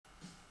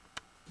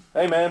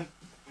Hey man,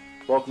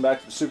 welcome back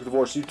to the Super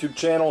Divorce YouTube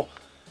channel.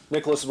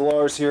 Nicholas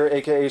Villars here,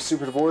 aka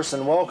Super Divorce,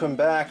 and welcome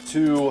back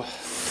to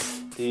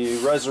the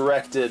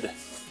resurrected,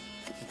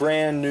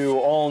 brand new,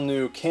 all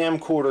new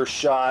camcorder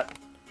shot.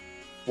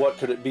 What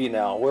could it be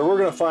now? Where we're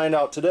going to find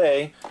out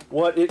today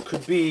what it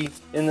could be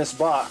in this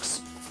box.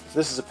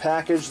 This is a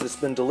package that's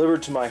been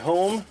delivered to my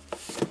home,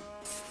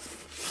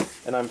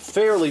 and I'm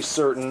fairly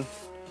certain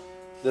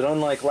that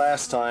unlike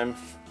last time,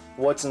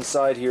 what's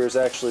inside here is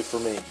actually for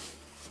me.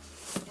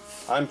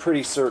 I'm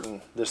pretty certain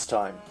this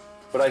time,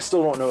 but I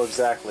still don't know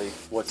exactly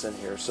what's in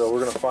here, so we're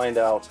going to find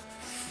out,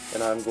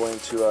 and I'm going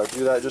to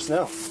do that just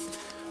now.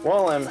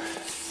 While I'm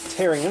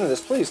tearing into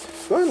this, please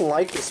go ahead and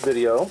like this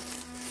video,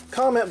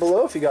 comment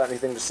below if you got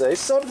anything to say,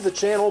 sub to the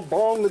channel,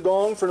 bong the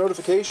gong for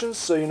notifications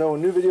so you know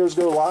when new videos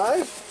go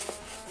live.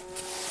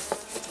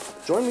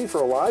 Join me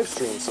for a live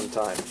stream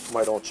sometime,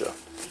 why don't you?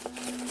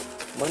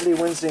 Monday,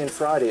 Wednesday, and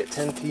Friday at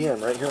 10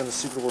 p.m. right here on the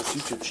Super Divorce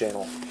YouTube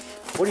channel.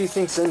 What do you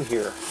think's in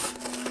here?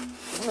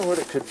 I don't know what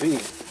it could be.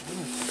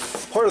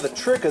 Part of the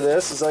trick of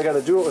this is I got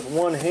to do it with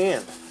one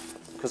hand,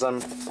 because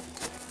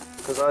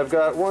I've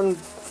got one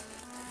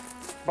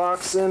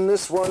box in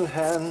this one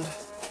hand,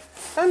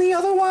 and the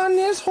other one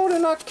is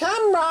holding a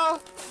camera.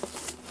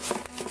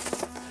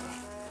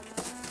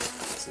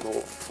 It's a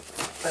little.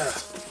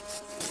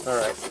 All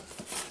right.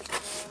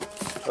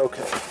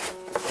 Okay.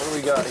 What do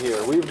we got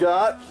here? We've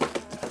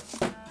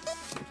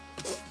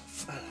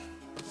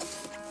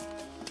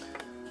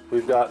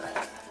got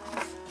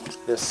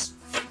this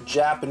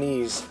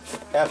Japanese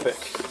epic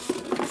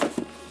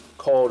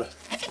called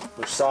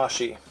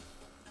Musashi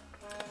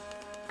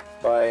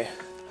by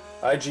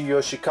Eiji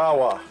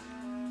Yoshikawa.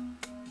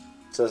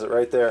 It says it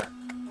right there,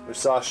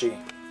 Musashi.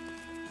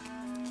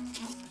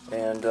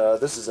 And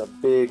this is a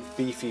big,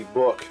 beefy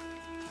book.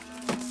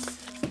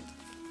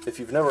 If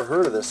you've never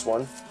heard of this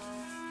one,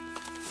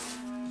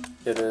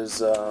 it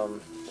is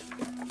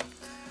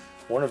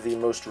one of the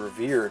most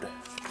revered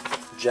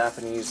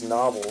Japanese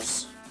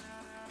novels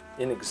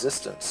in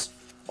existence.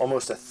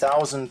 Almost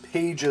 1,000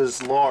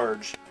 pages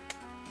large.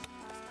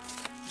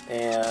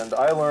 And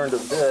I learned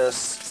of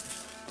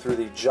this through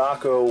the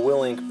Jocko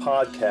Willink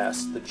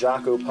podcast, the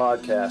Jocko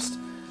podcast.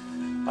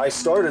 I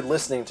started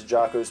listening to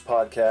Jocko's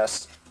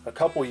podcast a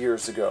couple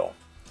years ago.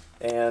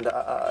 And,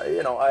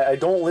 I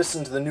don't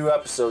listen to the new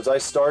episodes. I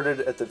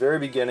started at the very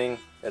beginning,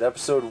 at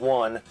episode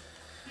 1,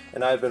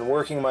 and I've been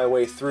working my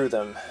way through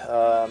them.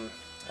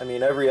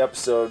 Every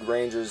episode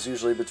ranges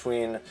usually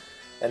between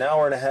an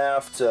hour and a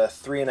half to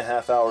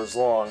 3.5 hours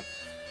long.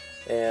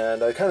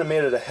 And I kind of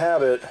made it a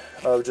habit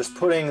of just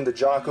putting the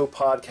Jocko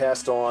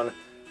podcast on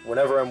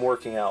whenever I'm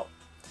working out.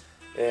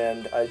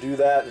 And I do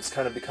that, it's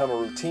kind of become a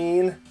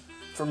routine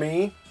for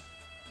me.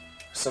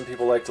 Some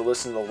people like to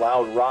listen to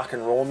loud rock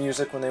and roll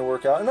music when they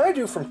work out, and I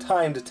do from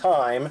time to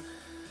time.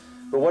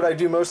 But what I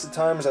do most of the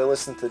time is I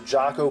listen to the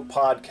Jocko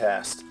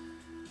podcast.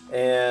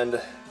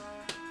 And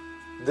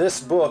this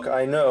book,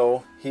 I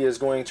know, he is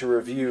going to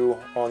review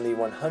on the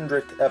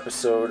 100th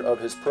episode of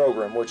his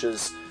program, which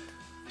is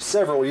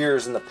several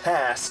years in the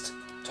past,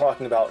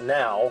 talking about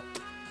now,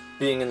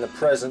 being in the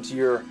present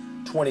year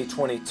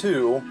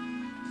 2022.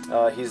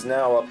 He's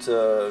now up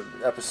to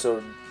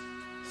episode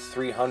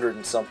 300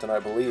 and something, I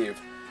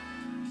believe.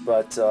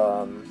 But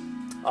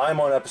I'm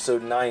on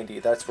episode 90.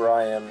 That's where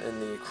I am in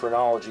the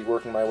chronology,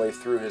 working my way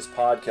through his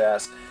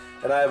podcast.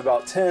 And I have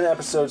about 10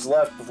 episodes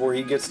left before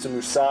he gets to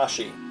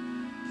Musashi.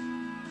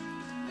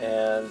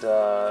 And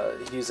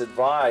he's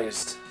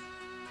advised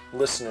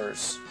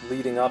listeners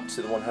leading up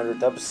to the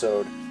 100th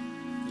episode,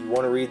 you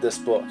want to read this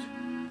book.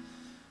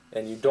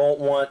 And you don't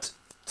want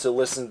to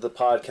listen to the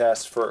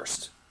podcast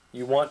first.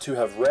 You want to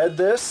have read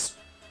this,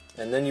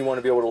 and then you want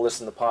to be able to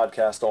listen to the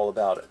podcast all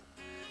about it.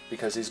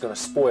 Because he's going to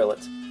spoil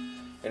it.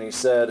 And he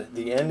said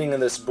the ending of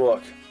this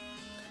book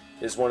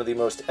is one of the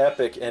most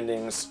epic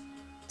endings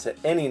to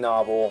any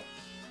novel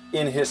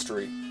in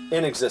history,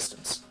 in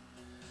existence.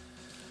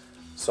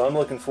 So I'm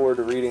looking forward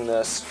to reading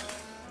this,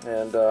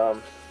 and,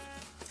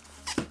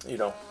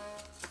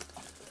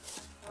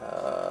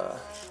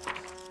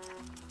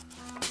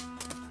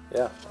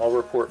 yeah, I'll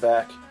report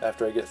back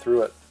after I get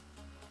through it.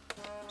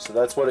 So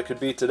that's what it could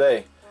be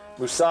today.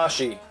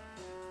 Musashi,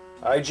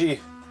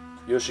 Eiji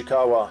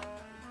Yoshikawa,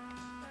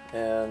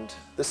 and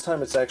this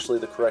time it's actually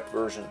the correct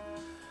version.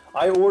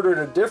 I ordered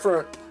a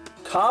different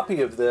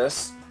copy of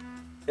this.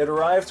 It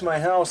arrived to my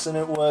house, and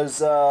it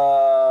was,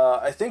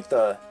 I think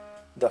the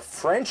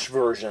French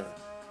version.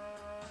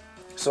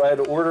 So I had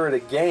to order it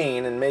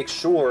again and make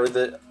sure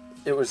that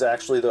it was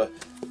actually the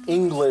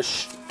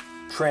English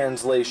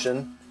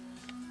translation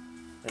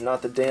and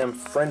not the damn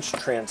French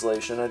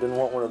translation. I didn't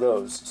want one of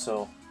those.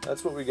 So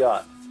that's what we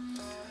got.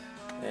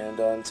 And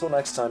until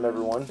next time,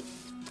 everyone,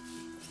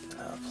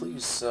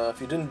 please, if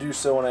you didn't do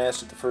so when I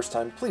asked it the first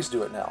time, please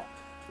do it now.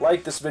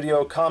 Like this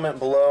video, comment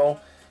below.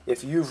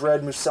 If you've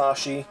read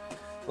Musashi,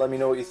 let me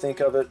know what you think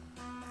of it.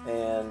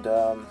 And,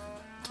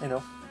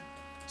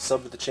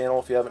 sub to the channel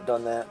if you haven't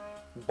done that.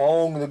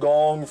 bong the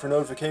gong for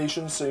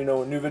notifications so you know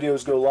when new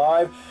videos go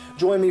live.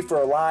 Join me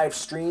for a live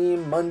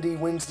stream Monday,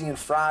 Wednesday, and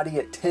Friday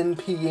at 10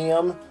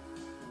 p.m.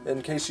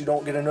 In case you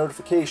don't get a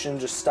notification,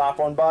 just stop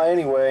on by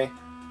anyway.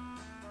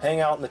 Hang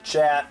out in the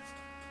chat.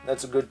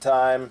 That's a good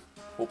time.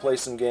 We'll play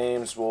some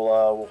games.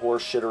 We'll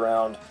horse shit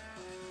around.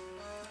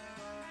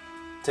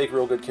 Take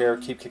real good care.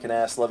 Keep kicking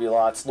ass. Love you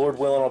lots. Lord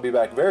willing, I'll be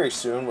back very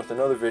soon with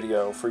another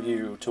video for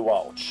you to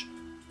watch.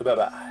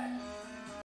 Bye-bye.